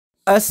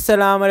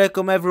Assalamu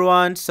alaikum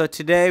everyone. So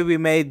today we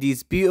made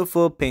these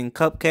beautiful pink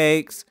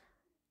cupcakes,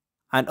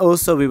 and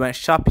also we went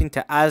shopping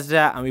to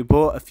Asda and we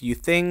bought a few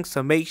things,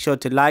 so make sure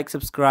to like,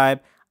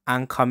 subscribe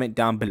and comment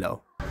down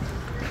below.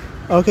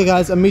 Okay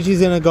guys,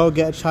 Amiji's gonna go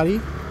get a chali.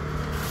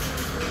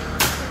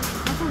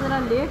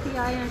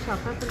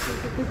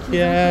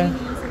 Yeah.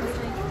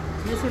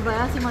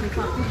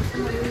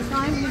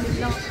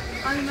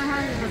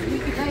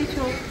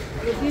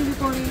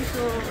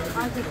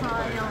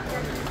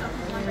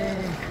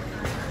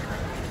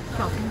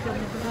 Shopping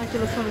करने के बाद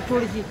चलो चलो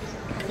थोड़ी C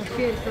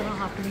share करो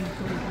अपनी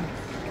थोड़ी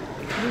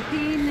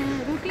सी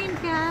routine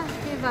क्या है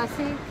कि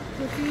वैसे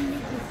routine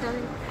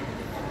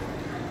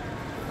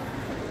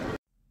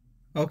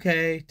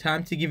Okay,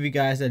 time to give you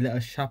guys a little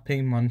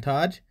shopping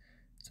montage.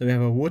 So we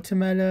have a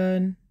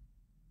watermelon,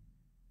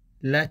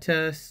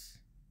 lettuce,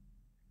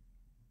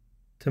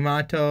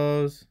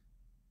 tomatoes,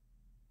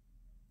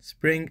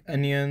 spring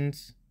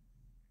onions,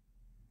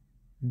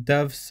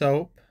 Dove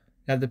soap.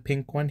 We have the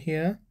pink one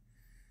here.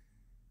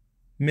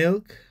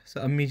 Milk,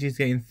 so Amiji's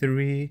getting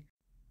 3.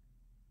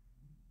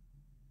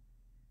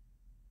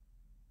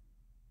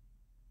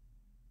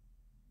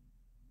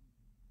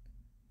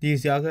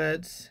 These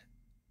yogurts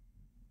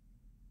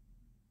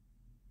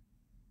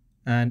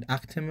and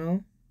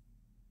Actimel.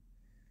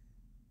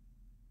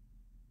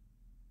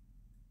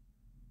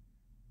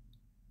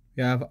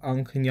 We have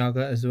Onken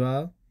yogurt as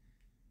well.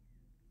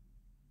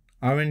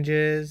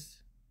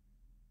 Oranges,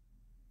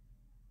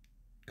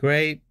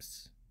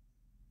 grapes,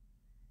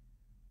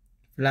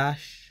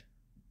 Flash,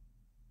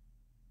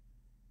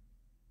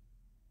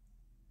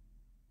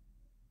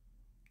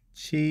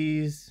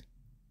 cheese.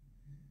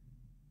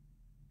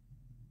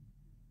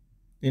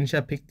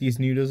 Insha picked these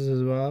noodles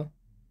as well.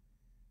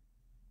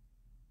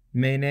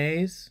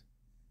 Mayonnaise,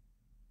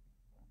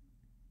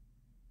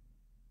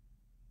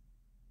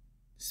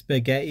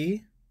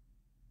 spaghetti,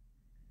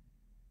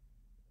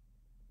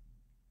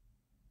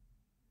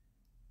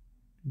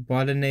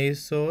 bolognese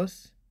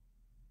sauce,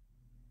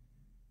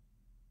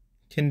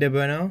 Kinder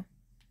Bueno,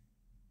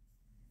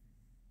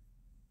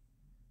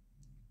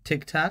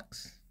 Tic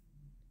Tacs,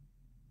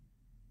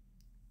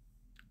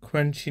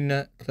 crunchy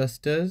nut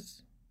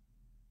clusters,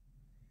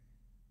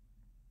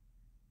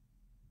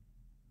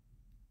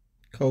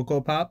 Cocoa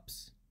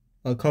Pops,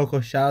 or Cocoa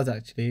Shells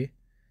actually,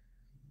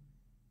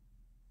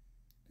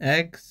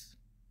 eggs.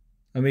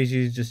 I'm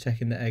usually just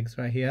checking the eggs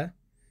right here.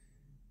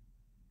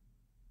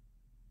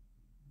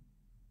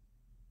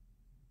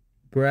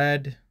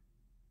 Bread.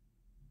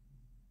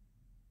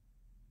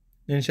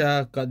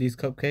 Insha got these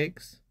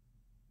cupcakes.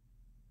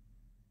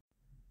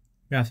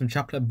 We have some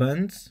chocolate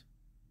buns,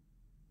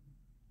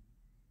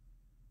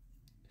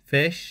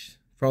 fish,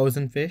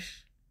 frozen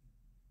fish,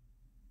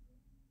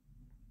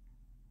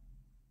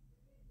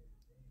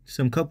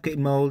 some cupcake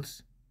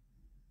molds,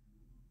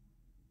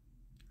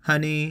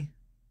 honey,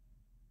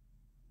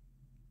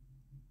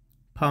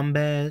 pom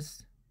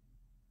bears,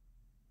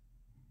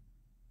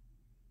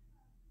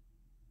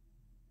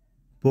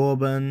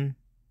 bourbon,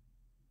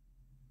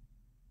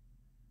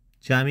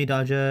 jammy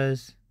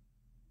dodgers,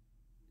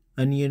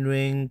 onion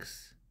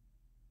rings,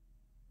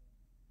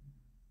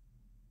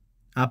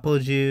 apple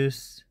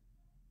juice.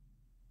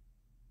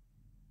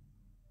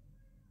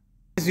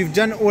 We've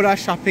done all our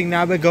shopping.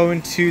 Now we're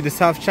going to the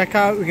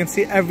self-checkout. We can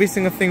see every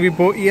single thing we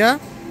bought here.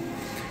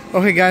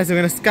 Okay guys, we're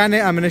going to scan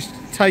it. I'm going to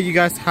tell you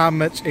guys how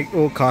much it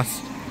all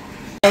cost.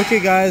 Okay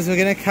guys, we're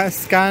going to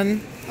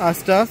scan our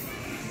stuff.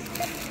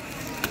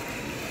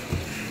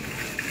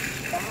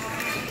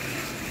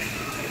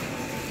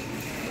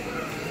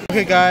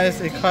 Okay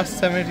guys, it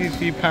cost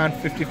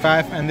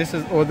 £73.55 and this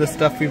is all the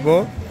stuff we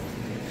bought.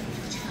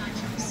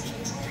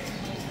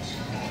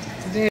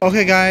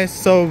 Okay guys,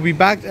 so we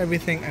bagged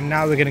everything and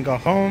now we're gonna go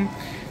home.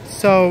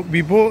 So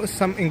we bought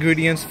some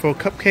ingredients for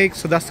cupcakes,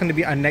 so that's gonna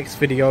be our next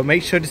video.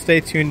 Make sure to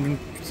stay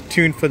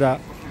tuned for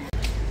that.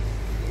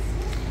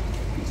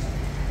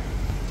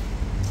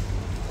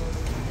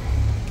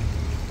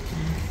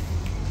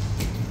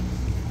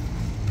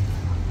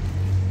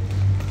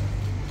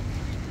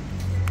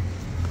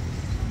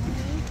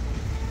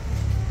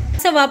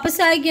 वापस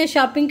आ गए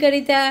shopping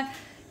करी था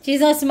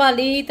चीज़ा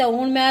संभाली तो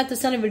हूँ मैं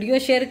तुसां video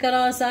share करा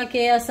असा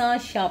कि असा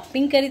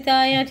शॉपिंग करी था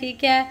आए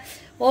ठीक है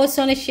और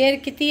सोने शेयर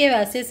की है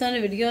वैसे सोने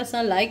वीडियो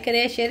असा लाइक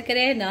करे शेयर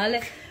करे नाल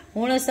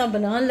हूँ असा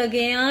बनाने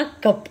लगे हैं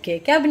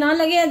कपकेक क्या बनाने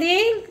लगे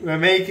Adil We're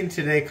making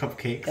today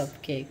cupcakes.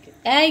 Cupcake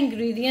ए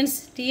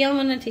इंग्रेडिएंट्स टिया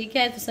मन ठीक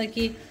है तुसां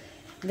की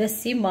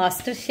दसी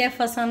मास्टर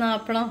शेफ असा ना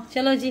अपना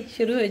चलो जी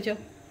शुरू हो जाओ.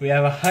 We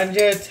have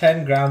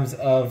 110 grams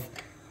of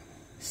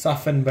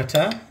softened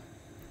butter,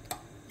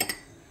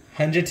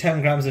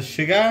 110 grams of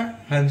sugar,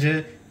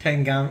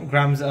 110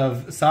 grams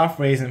of soft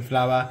raisin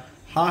flour,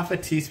 half a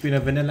teaspoon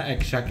of vanilla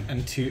extract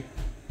and 2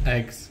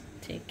 eggs.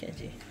 ठीक है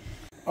जी.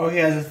 Okay,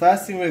 as the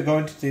first thing we're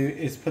going to do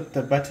is put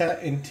the butter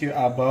into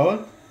our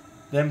bowl.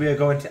 Then we are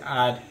going to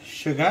add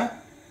sugar.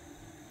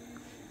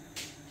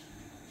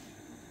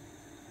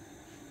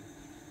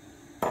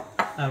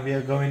 And we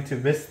are going to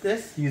whisk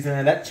this using an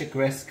electric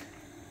whisk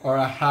or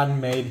a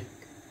hand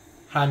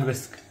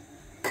whisk.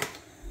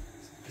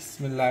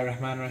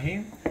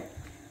 Bismillahirrahmanirrahim.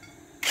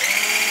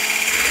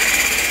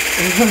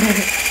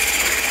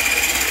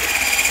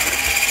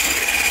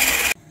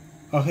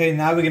 Okay,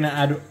 now we're gonna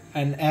add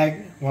an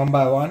egg one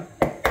by one.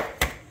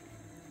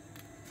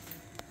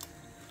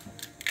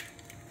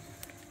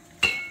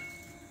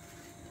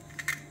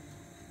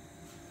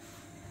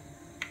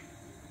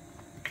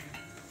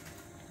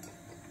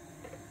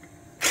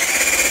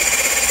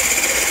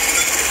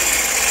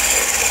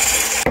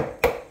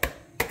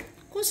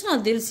 कुछ ना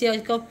दिल से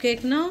आज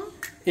cupcake ना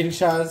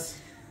Inshas.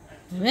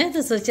 मैं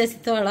तो सोचा सी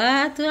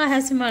थोड़ा तू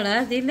ऐसे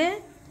मारा दिल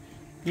है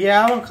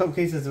Yeah, I want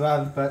cupcakes as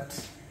well, but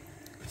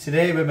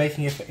today we're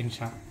making it for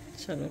Insha.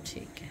 चलो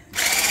ठीक है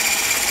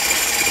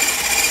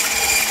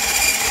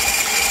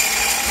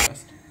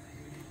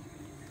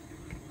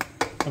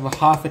Have a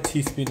half a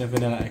teaspoon of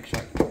vanilla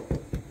extract.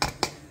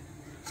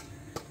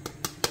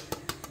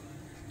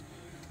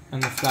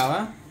 And the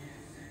flour.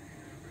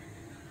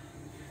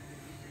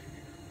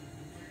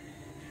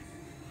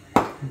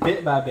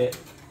 Bit by bit.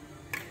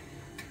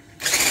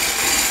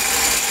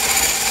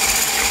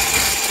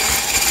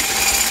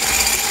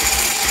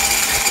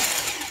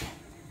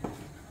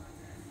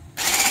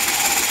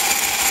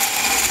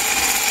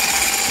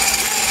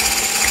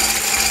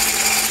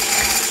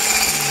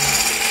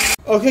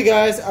 Okay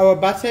guys, our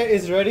batter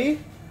is ready.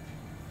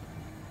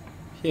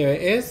 Here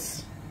it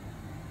is.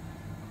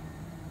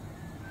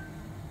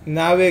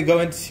 Now we're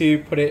going to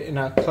put it in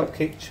our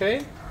cupcake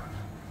tray.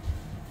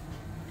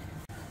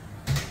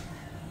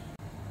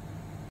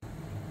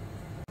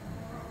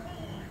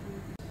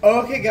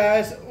 Okay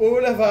guys,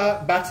 all of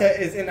our batter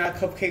is in our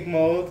cupcake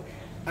mold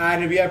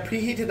and we have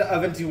preheated the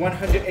oven to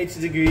 180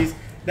 degrees.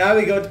 Now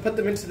we're going to put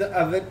them into the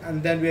oven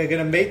and then we're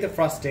going to make the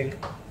frosting.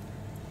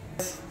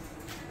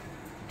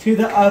 To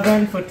the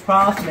oven for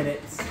 12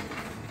 minutes.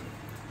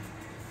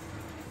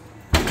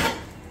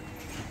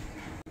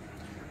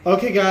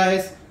 Okay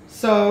guys,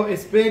 so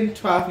it's been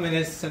 12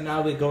 minutes, so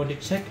now we're going to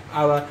check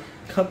our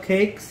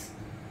cupcakes.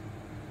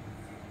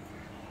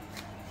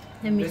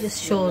 Let me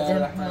just show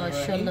them.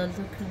 Mashallah,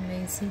 look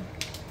amazing.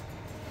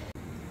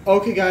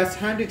 Okay guys,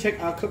 time to check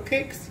our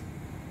cupcakes.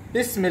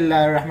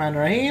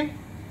 Bismillahirrahmanirrahim.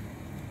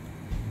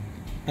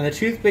 And the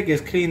toothpick is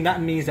clean,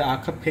 that means that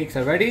our cupcakes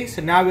are ready.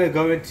 So now we're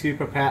going to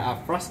prepare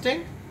our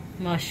frosting.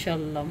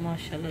 Mashallah,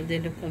 mashallah, they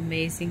look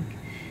amazing.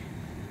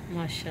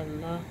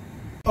 Mashallah.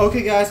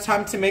 Okay guys,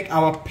 time to make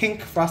our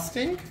pink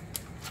frosting.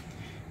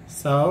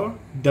 So,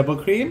 double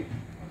cream.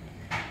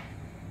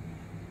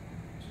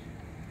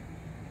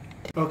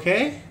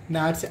 Okay,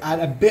 now to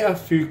add a bit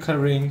of food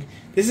coloring.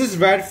 This is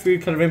red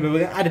food coloring, but we're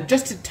going to add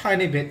just a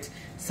tiny bit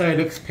so it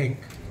looks pink.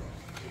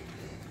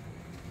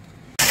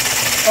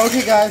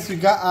 Okay guys, we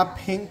got our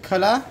pink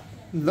color.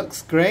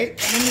 Looks great.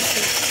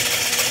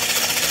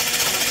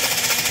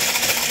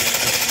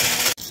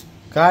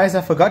 Guys,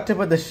 I forgot to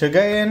put the sugar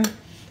in.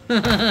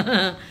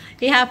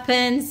 It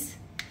happens.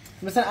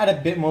 I'm just gonna add a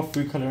bit more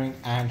food coloring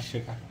and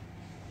sugar.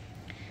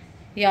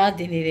 याद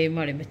ही नहीं रही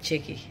हमारे बच्चे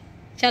की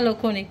चलो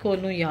कोने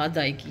कोलू याद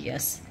आएगी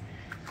यस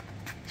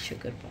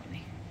शुगर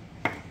पानी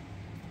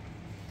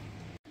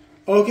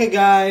Okay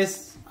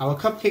guys, our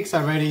cupcakes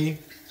are ready.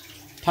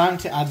 Time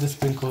to add the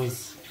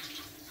sprinkles.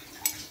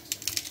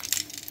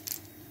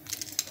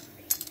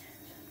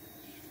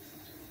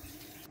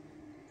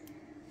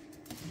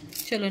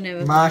 चलो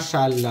never.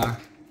 Mashallah.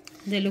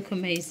 They look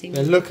amazing.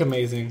 They look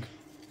amazing.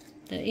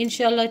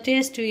 Inshallah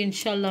taste to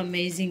inshallah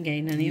amazing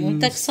है ना नहीं उन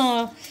तक सा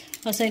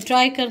ऐसा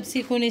try कर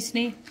सीखो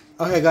नहीं.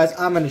 Okay guys,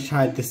 I'm gonna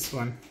try this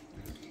one.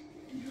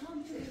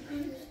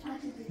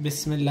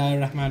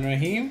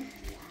 Bismillahirrahmanirrahim.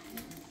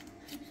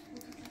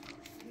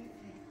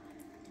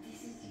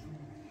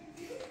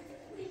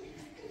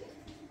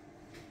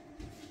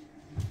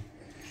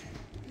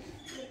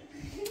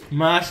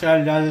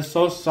 Mashallah, it's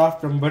so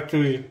soft and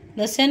buttery.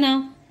 Listen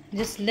now,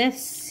 just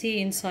let's see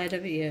inside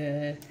of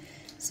it.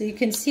 So you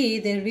can see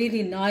they're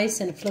really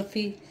nice and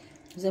fluffy.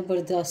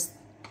 Zabardast.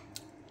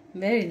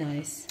 Very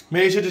nice.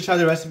 Make sure to try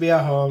the recipe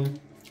at home.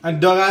 And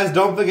guys,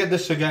 don't forget the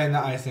sugar in the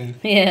icing.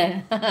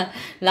 Yeah,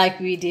 like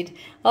we did.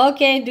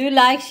 Okay, do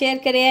like, share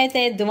करें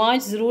ते दुआएं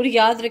ज़रूर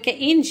याद रखें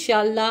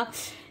इंशाल्लाह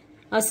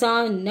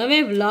असां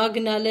नवे vlog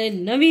नाले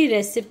नवी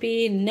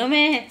रेसिपी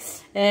नवे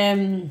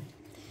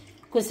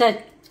कुछ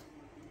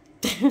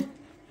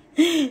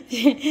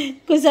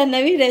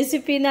नवी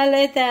रेसिपी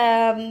नाले ते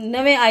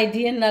नवे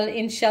आइडिया नाल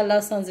इंशाल्लाह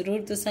असां ज़रूर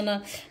तुसां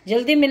नाल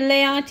जल्दी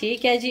मिलने आ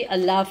ठीक है जी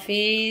अल्लाह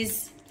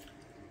हाफिज़